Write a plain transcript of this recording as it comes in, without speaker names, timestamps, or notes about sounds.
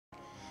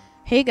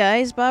Hey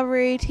guys,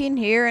 Bobber18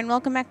 here, and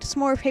welcome back to some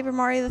more Paper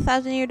Mario the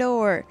Thousand Year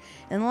Door.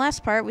 In the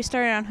last part, we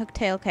started on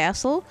Hooktail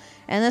Castle,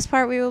 and this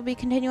part we will be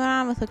continuing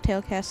on with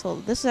Hooktail Castle.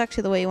 This is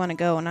actually the way you want to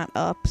go, not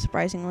up,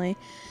 surprisingly.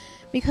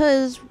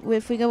 Because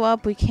if we go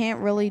up, we can't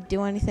really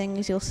do anything,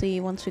 as you'll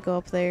see once we go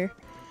up there.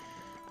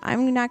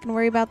 I'm not going to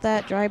worry about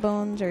that. Dry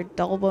Bones, or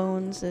Dull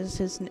Bones is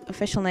his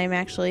official name,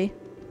 actually.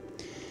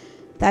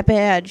 That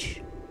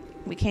badge.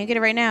 We can't get it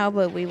right now,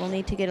 but we will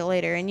need to get it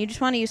later. And you just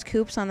want to use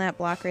Koops on that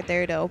block right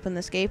there to open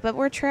this gate. But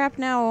we're trapped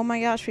now. Oh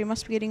my gosh, we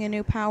must be getting a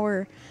new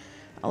power.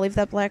 I'll leave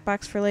that black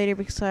box for later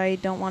because I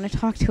don't want to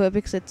talk to it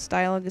because its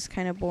dialogue is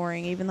kind of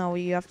boring, even though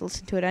you have to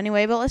listen to it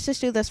anyway. But let's just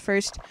do this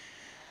first.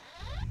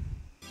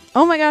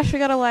 Oh my gosh, we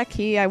got a black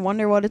key. I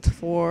wonder what it's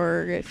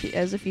for,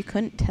 as if you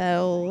couldn't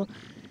tell.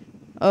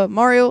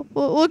 Mario,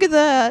 look at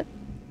that.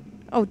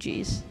 Oh,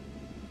 jeez.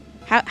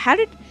 How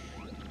did...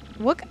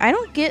 What? I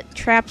don't get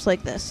traps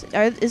like this.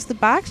 Is the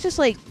box just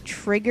like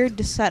triggered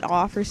to set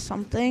off or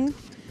something?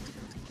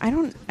 I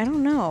don't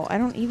know. I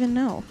don't even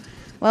know.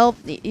 Well,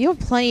 you have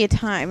plenty of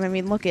time. I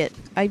mean, look at,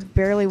 I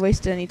barely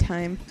wasted any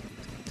time.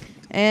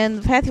 And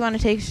the path you want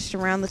to take is just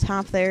around the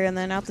top there and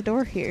then out the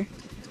door here.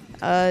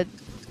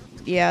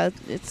 Yeah,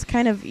 it's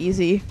kind of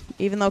easy,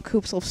 even though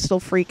Koops will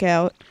still freak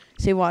out.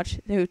 See, watch.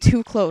 They're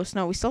too close.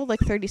 No, we still have like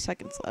 30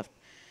 seconds left.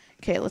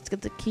 Okay, let's get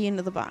the key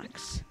into the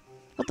box.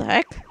 What the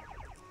heck?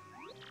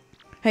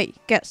 Hey,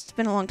 guess, it's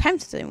been a long time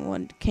since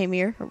anyone came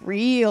here. A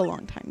real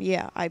long time.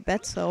 Yeah, I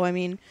bet so. I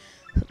mean,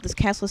 this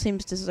castle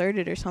seems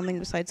deserted or something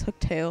besides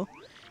Hooktail.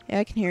 Yeah,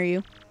 I can hear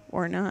you.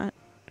 Or not.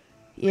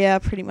 Yeah,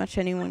 pretty much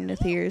anyone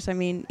with ears. I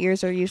mean,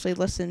 ears are usually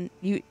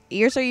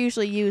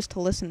used to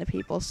listen to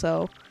people,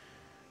 so...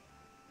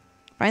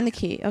 Find the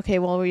key. Okay,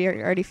 well, we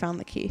already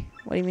found the key.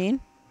 What do you mean?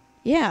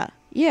 Yeah,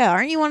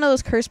 aren't you one of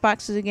those curse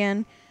boxes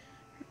again?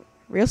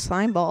 Real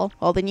slime ball.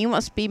 Well, then you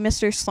must be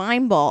Mr.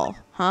 Slime Ball,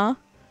 huh?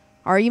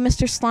 Are you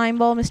Mr.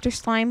 Slimeball, Mr.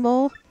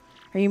 Slimeball?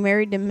 Are you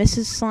married to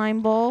Mrs.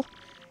 Slimeball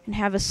and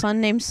have a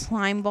son named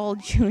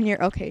Slimeball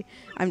Jr.? Okay,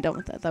 I'm done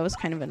with that. That was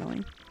kind of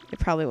annoying. It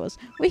probably was.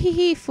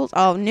 Wee-hee-hee, fools.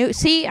 Oh, no.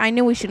 See, I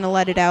knew we shouldn't have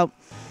let it out.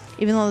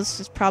 Even though this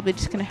is probably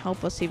just going to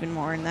help us even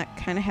more. And that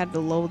kind of had to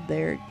load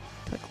there. It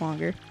took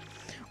longer.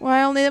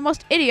 Why, only the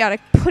most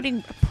idiotic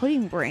pudding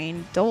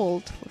brain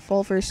dolt would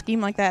fall for a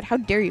scheme like that. How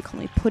dare you call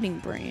me pudding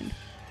brain?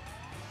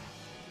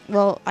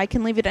 Well, I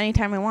can leave it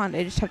anytime I want.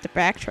 I just have to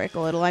backtrack a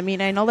little. I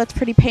mean, I know that's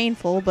pretty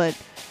painful, but...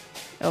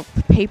 Oh,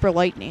 paper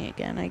lightning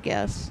again, I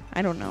guess.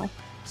 I don't know.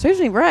 Serves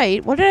me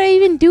right. What did I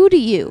even do to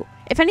you?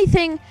 If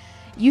anything,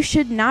 you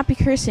should not be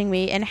cursing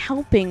me and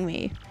helping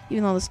me.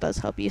 Even though this does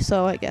help you,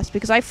 so I guess.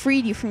 Because I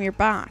freed you from your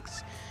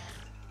box.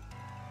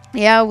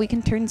 Yeah, we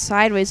can turn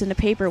sideways into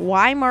paper.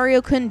 Why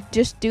Mario couldn't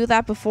just do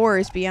that before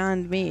is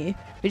beyond me.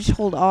 We just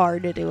hold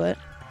R to do it.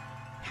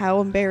 How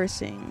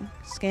embarrassing.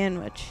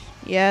 Sandwich.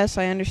 Yes,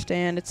 I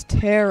understand. It's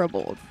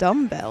terrible.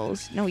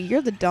 Dumbbells. No,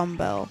 you're the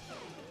dumbbell.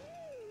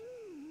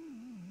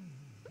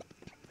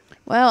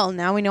 Well,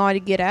 now we know how to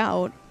get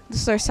out.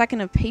 This is our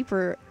second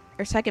paper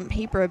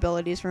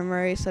abilities. Remember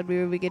I said we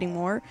would be getting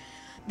more?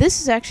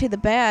 This is actually the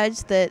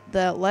badge that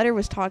the letter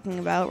was talking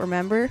about,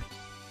 remember?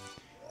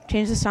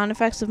 Change the sound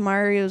effects of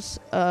Mario's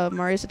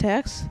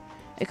attacks.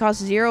 It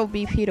costs 0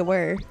 BP to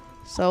wear.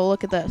 So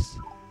look at this.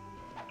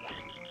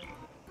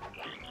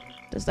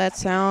 Does that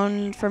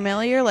sound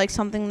familiar? Like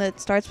something that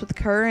starts with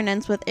cur and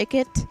ends with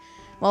ikit?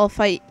 Well, I'll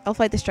fight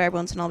the Dry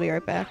Bones and I'll be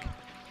right back.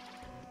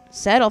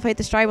 I'll fight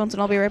the Dry Bones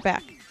and I'll be right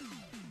back.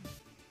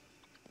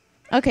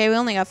 Okay, we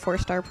only got 4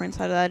 star points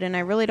out of that, and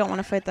I really don't want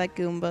to fight that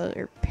Goomba,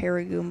 or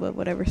Paragoomba,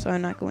 whatever, so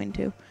I'm not going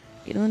to.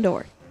 Get in the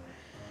door.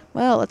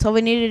 Well, that's all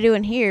we need to do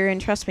in here,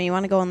 and trust me, you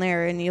want to go in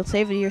there, and you'll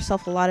save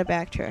yourself a lot of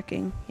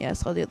backtracking.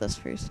 Yes, I'll do this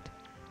first.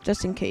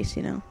 Just in case,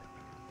 you know.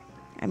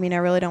 I mean, I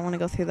really don't want to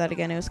go through that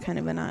again. It was kind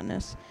of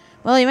monotonous.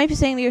 Well, you might be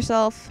saying to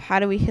yourself, how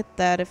do we hit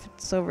that if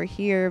it's over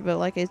here? But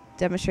like I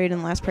demonstrated in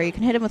the last part, you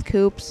can hit him with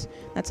Koops.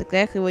 That's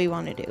exactly what you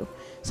want to do.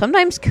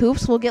 Sometimes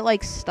Koops will get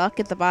like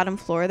stuck at the bottom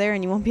floor there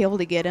and you won't be able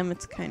to get him.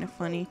 It's kind of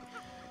funny.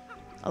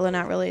 Although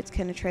not really, it's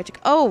kind of tragic.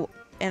 Oh,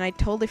 and I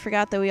totally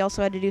forgot that we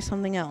also had to do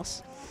something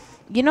else.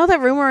 You know that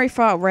room where we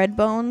fought Red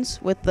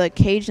Bones with the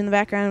cage in the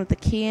background with the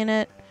key in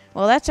it?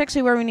 Well, that's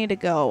actually where we need to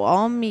go.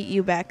 I'll meet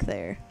you back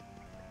there.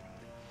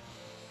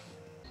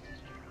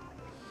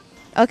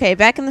 Okay,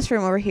 back in this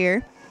room over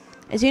here.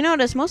 As you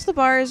notice, most of the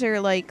bars are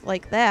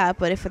like that,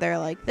 but if they're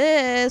like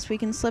this, we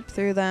can slip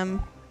through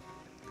them.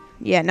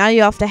 Yeah, now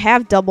you have to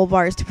have double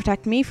bars to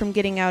protect me from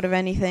getting out of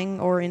anything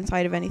or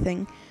inside of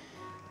anything.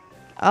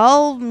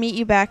 I'll meet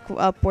you back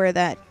up where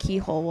that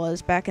keyhole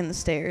was, back in the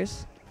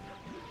stairs.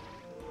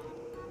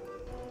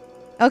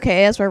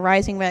 Okay, as we're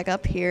rising back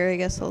up here, I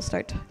guess I'll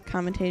start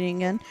commentating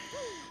again.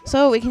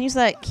 So we can use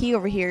that key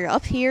over here.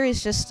 Up here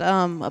is just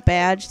a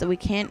badge that we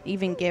can't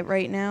even get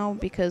right now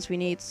because we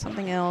need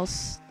something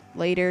else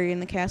later in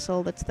the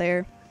castle that's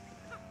there.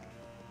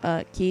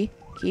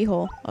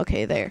 Keyhole.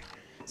 Okay, there.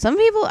 Some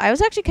people, I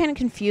was actually kind of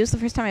confused the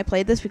first time I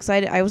played this because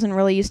I wasn't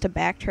really used to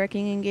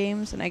backtracking in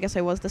games, and I guess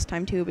I was this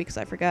time too because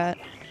I forgot.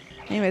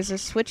 Anyways,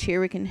 there's a switch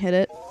here, we can hit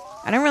it.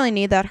 I don't really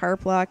need that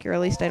heart block, or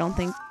at least I don't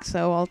think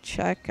so. I'll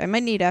check. I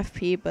might need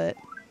FP, but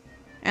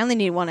I only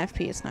need 1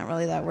 FP. It's not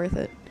really that worth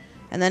it.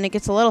 And then it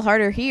gets a little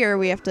harder here.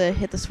 We have to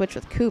hit the switch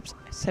with Coops.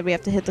 I said we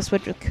have to hit the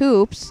switch with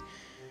Coops.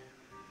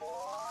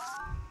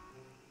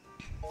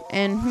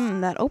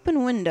 And, that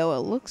open window,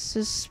 it looks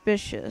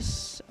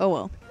suspicious. Oh,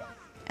 well.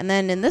 And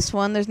then in this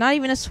one, there's not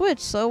even a switch.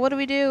 So what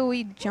do?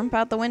 We jump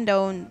out the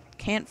window and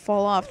can't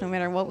fall off no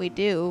matter what we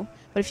do.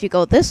 But if you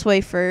go this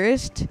way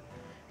first,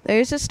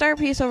 there's a star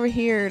piece over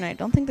here. And I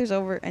don't think there's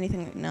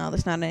anything. No,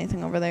 there's not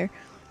anything over there.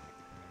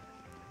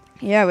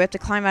 Yeah, we have to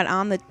climb out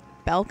on the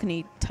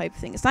balcony type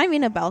thing. It's not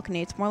even a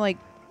balcony. It's more like,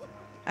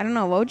 I don't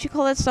know. What would you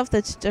call that stuff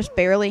that's just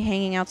barely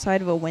hanging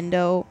outside of a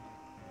window?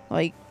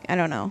 Like, I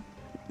don't know.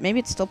 Maybe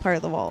it's still part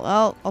of the wall.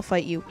 I'll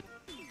fight you.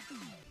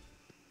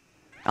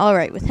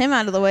 Alright, with him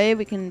out of the way,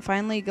 we can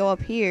finally go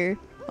up here.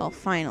 Well,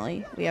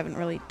 finally. We haven't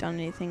really done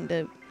anything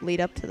to lead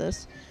up to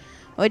this.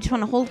 I just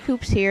want to hold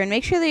Coops here and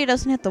make sure that he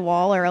doesn't hit the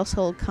wall, or else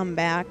he'll come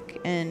back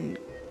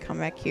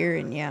here,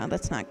 and yeah,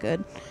 that's not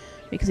good.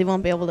 Because he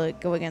won't be able to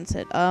go against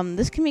it.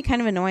 This can be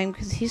kind of annoying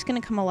because he's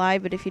going to come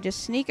alive, but if you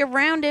just sneak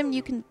around him,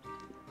 you can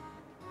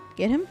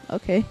get him?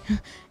 Okay.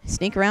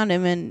 Sneak around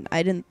him, and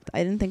I didn't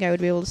think I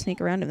would be able to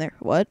sneak around him there.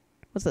 What?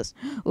 What's this?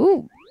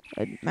 Ooh,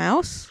 a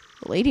mouse?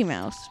 A lady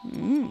mouse.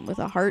 With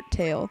a heart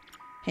tail.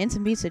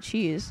 Handsome piece of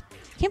cheese.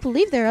 Can't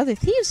believe there are other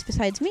thieves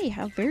besides me.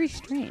 How very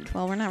strange.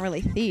 Well, we're not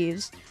really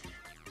thieves.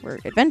 We're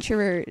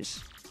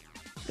adventurers.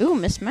 Ooh,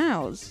 Miss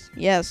Mowz.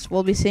 Yes,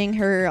 we'll be seeing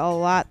her a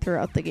lot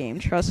throughout the game.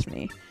 Trust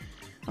me.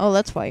 Oh,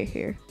 that's why you're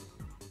here.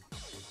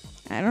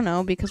 I don't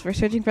know, because we're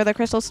searching for the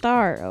crystal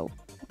star. Oh,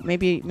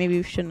 maybe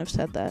we shouldn't have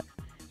said that.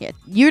 Yeah,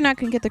 you're not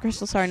going to get the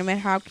crystal star no matter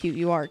how cute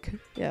you are.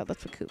 Yeah,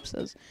 that's what Coop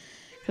says.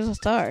 Crystal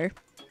star.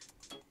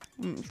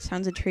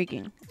 Sounds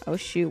intriguing. Oh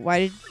shoot!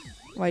 Why,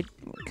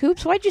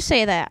 Coops? Why'd you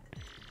say that?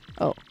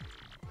 Oh,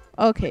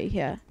 okay,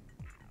 yeah.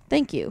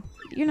 Thank you.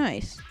 You're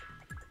nice.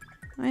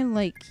 I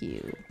like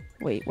you.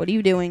 Wait, what are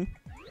you doing?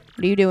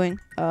 What are you doing?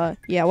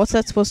 Yeah. What's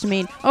that supposed to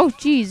mean? Oh,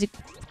 geez, he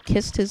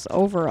kissed his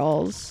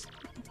overalls.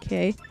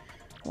 Okay,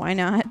 why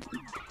not?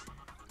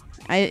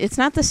 It's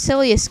not the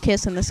silliest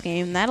kiss in this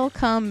game. That'll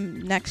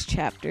come next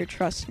chapter.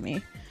 Trust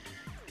me.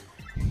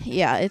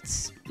 Yeah,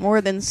 it's more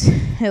than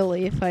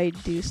silly, if I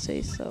do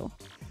say so.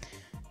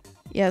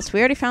 Yes, we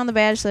already found the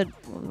badge that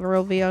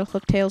will reveal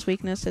Hooktail's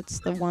weakness. It's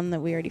the one that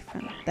we already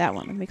found. That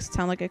one. It makes it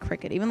sound like a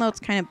cricket, even though it's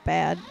kind of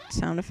bad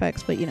sound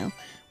effects. But, you know,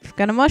 we've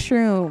got a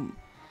mushroom.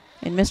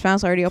 And Miss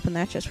Mouse already opened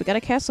that chest. We got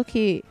a castle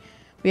key.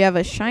 We have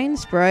a shine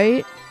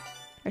sprite.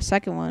 Our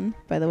second one,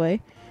 by the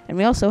way. And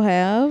we also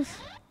have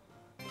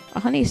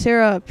a honey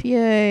syrup.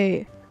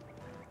 Yay.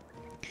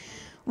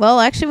 Well,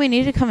 actually, we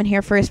need to come in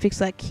here first because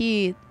that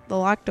key... The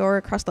locked door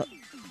across the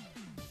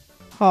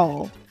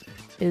hall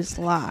is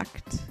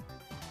locked.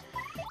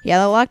 Yeah,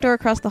 the locked door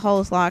across the hall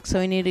is locked, so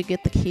we need to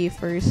get the key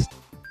first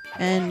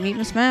and meet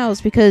Miss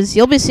Mowz, because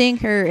you'll be seeing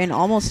her in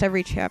almost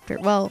every chapter.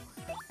 Well,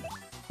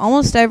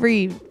 almost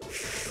every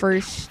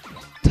first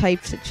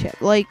types of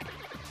chapter. Like,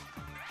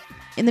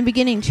 in the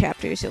beginning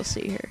chapters, you'll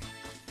see her.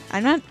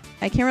 I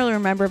can't really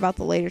remember about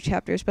the later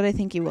chapters, but I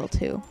think you will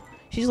too.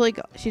 She's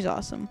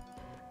awesome.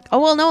 Oh,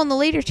 well, no, in the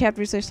later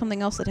chapters, there's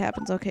something else that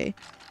happens. Okay.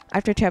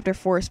 After chapter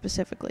 4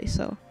 specifically,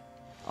 so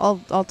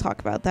I'll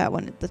talk about that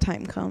when the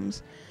time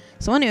comes.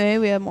 So anyway,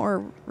 we have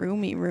more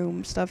roomy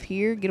room stuff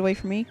here. Get away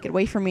from me. Get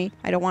away from me.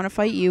 I don't want to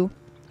fight you.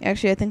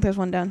 Actually, I think there's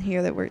one down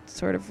here that we're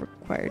sort of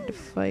required to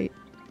fight.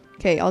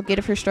 Okay, I'll get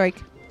a first strike.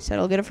 Said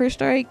I'll get a first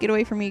strike. Get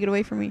away from me. Get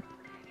away from me.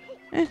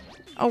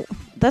 Oh,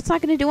 that's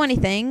not going to do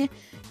anything.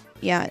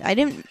 Yeah, I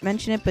didn't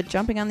mention it, but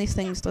jumping on these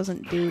things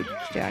doesn't do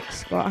jack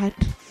squat.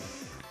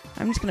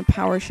 I'm just going to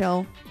power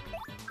shell.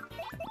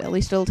 At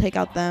least it'll take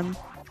out them.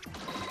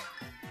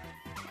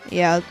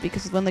 Yeah,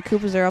 because when the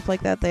Koopas are up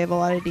like that, they have a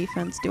lot of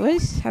defense. Do I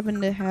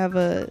happen to have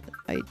a...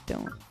 I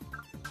don't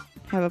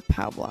have a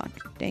POW block.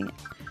 Dang it.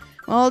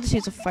 Well, I'll just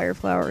use a fire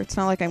flower. It's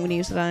not like I'm going to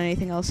use it on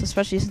anything else,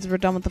 especially since we're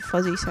done with the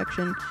fuzzy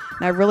section. And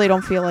I really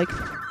don't feel like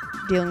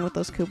dealing with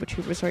those Koopa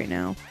Troopers right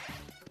now.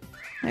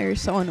 They're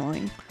so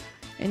annoying.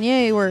 And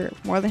yay, we're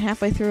more than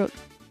halfway through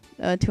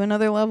to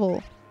another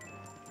level.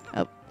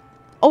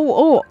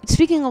 Oh,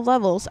 speaking of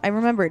levels, I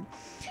remembered.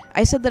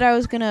 I said that I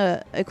was going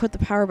to equip the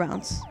power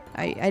bounce.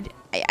 I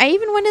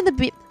even went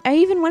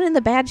in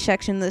the badge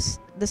section this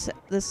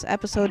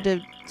episode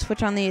to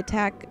switch on the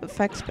attack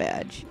effects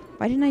badge.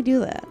 Why didn't I do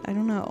that? I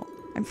don't know.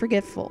 I'm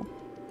forgetful.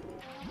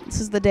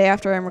 This is the day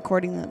after I'm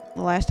recording the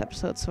last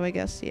episode, so I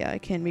guess, yeah, I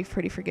can be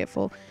pretty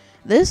forgetful.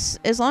 This,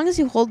 as long as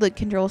you hold the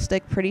control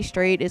stick pretty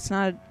straight, it's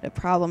not a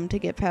problem to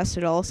get past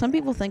it all. Some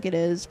people think it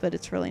is, but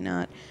it's really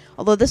not.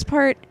 Although this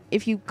part,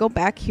 if you go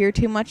back here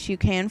too much, you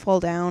can fall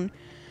down.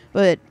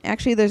 But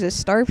actually, there's a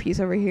star piece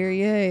over here.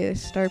 Yay, a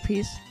star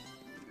piece.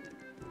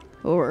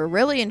 What we're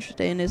really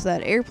interested in is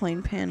that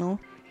airplane panel.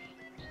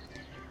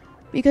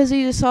 Because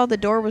you saw the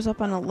door was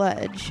up on a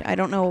ledge. I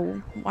don't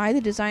know why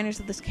the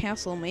designers of this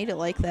castle made it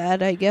like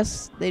that. I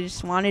guess they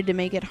just wanted to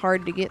make it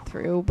hard to get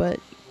through, but,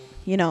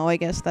 you know, I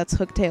guess that's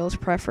Hooktail's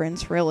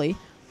preference, really.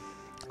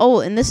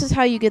 Oh, and this is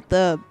how you get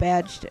the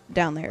badge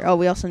down there. Oh,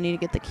 we also need to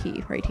get the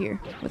key right here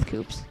with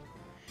Coops.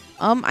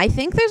 I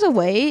think there's a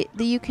way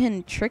that you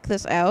can trick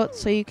this out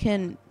so you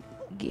can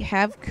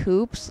have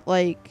Coops,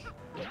 like,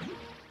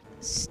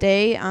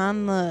 stay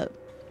on the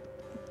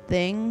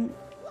thing.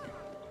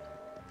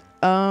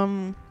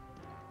 I'm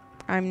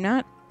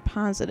not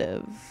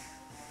positive.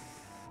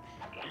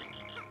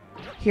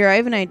 Here, I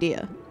have an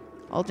idea.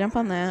 I'll jump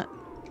on that.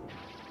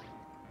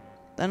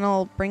 Then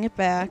I'll bring it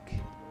back.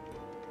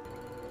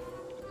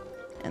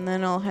 And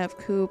then I'll have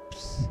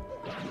Coops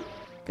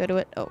go to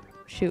it. Oh,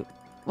 shoot.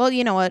 Well,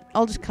 you know what?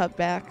 I'll just cut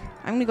back.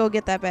 I'm gonna go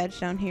get that badge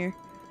down here.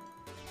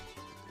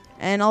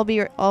 And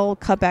I'll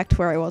cut back to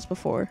where I was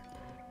before.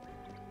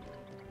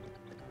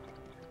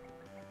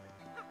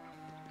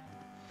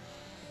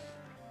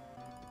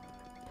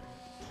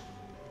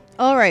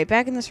 Alright,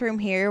 back in this room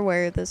here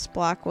where this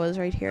block was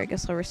right here. I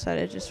guess I'll reset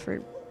it just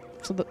for...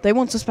 so that they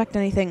won't suspect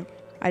anything.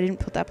 I didn't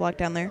put that block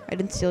down there. I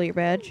didn't steal your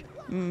badge.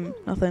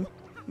 Nothing.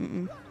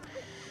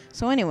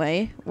 So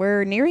anyway,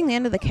 we're nearing the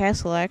end of the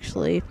castle,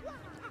 actually.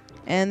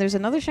 And there's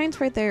another shine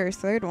sprite there, a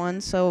third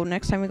one. So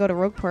next time we go to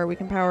Rogueport, we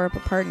can power up a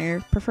partner.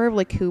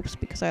 Preferably Coops,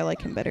 because I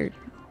like him better.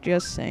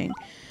 Just saying.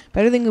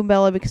 Better than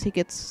Goombella, because he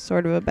gets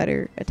sort of a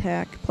better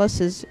attack. Plus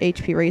his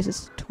HP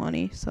raises to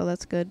 20, so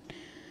that's good.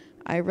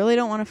 I really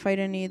don't want to fight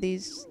any of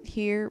these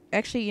here.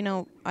 Actually, you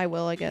know, I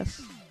will, I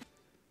guess.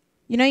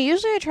 You know,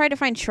 usually I try to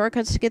find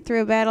shortcuts to get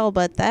through a battle,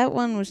 but that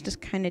one was just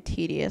kind of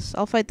tedious.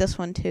 I'll fight this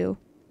one, too.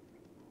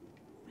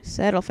 I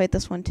said I'll fight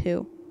this one,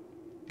 too.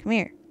 Come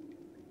here.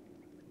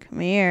 Come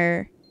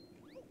here.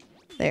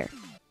 There.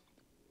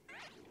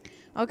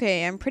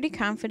 Okay, I'm pretty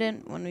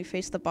confident when we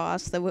face the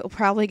boss that we'll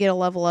probably get a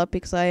level up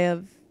because I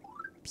have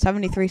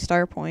 73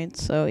 star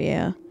points, so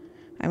yeah.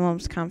 I'm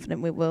almost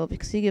confident we will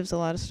because he gives a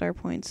lot of star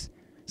points.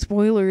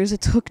 Spoilers,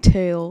 it's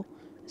Hooktail,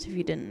 as if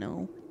you didn't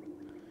know.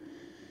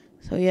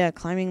 So yeah,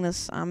 climbing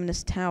this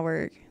ominous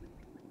tower,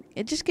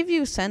 it just gives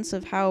you a sense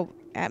of how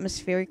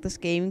atmospheric this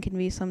game can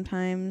be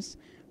sometimes.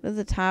 At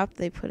the top,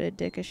 they put a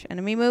dickish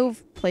enemy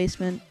move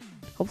placement.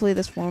 Hopefully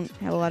this won't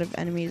have a lot of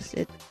enemies.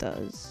 It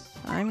does.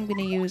 I'm going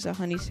to use a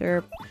honey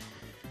syrup.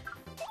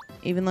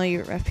 Even though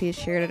your FP is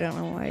shared, I don't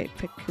know why I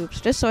picked Coops.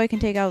 Just so I can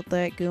take out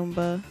that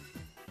Goomba.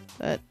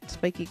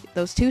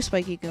 Those two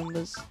spiky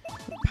Goombas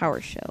with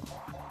Power Shell.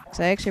 Because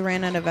I actually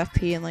ran out of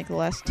FP in like the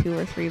last 2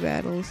 or 3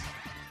 battles.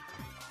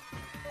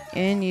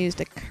 And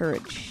used a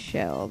Courage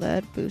Shell.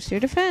 That boosts your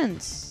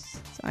defense.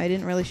 I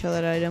didn't really show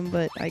that item,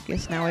 but I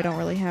guess now I don't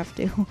really have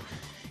to.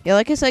 Yeah,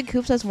 like I said,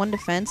 Coops has 1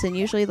 defense, and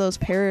usually those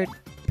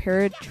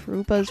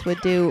paratroopas would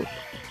do...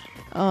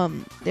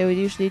 they would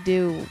usually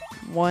do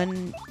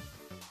 1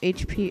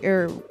 HP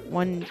or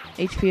 1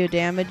 HP of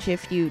damage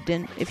if you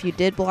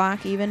did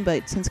block even,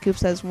 but since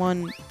Coops has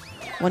one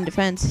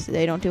defense,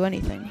 they don't do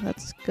anything.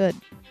 That's good.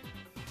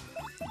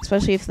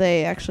 Especially if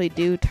they actually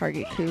do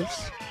target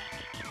Coops.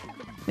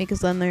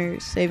 Because then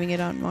they're saving it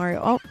on Mario.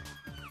 Oh,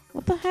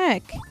 what the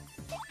heck?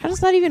 How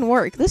does that even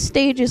work? This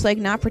stage is like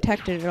not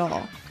protected at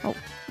all. Oh,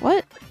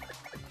 what?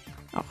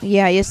 Oh,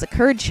 yeah, he has the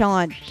Courage Shell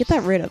on. Get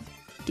that rid of.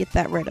 Get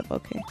that rid of.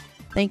 Okay.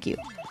 Thank you.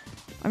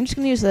 I'm just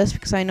gonna use this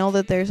because I know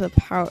that there's a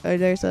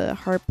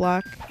heart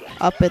block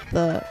up at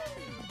the...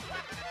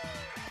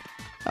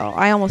 Oh,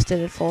 I almost did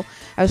it full.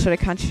 I was sort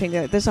of concentrating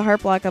there. There's a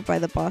heart block up by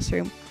the boss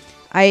room.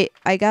 I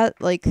got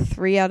like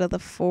 3 out of the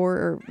 4,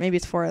 or maybe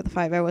it's 4 out of the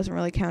 5. I wasn't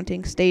really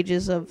counting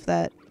stages of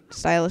that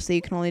stylus that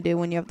you can only do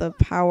when you have the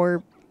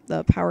power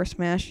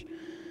smash.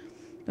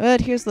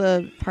 But here's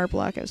the heart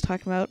block I was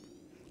talking about.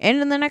 And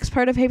in the next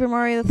part of Paper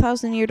Mario: The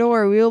 1,000-Year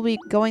Door, we will be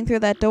going through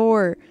that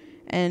door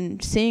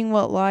and seeing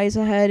what lies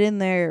ahead in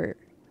there,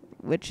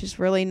 which is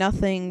really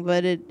nothing,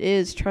 but it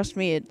is. Trust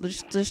me, it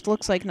just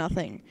looks like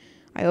nothing.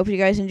 I hope you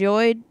guys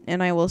enjoyed,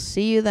 and I will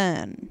see you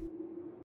then.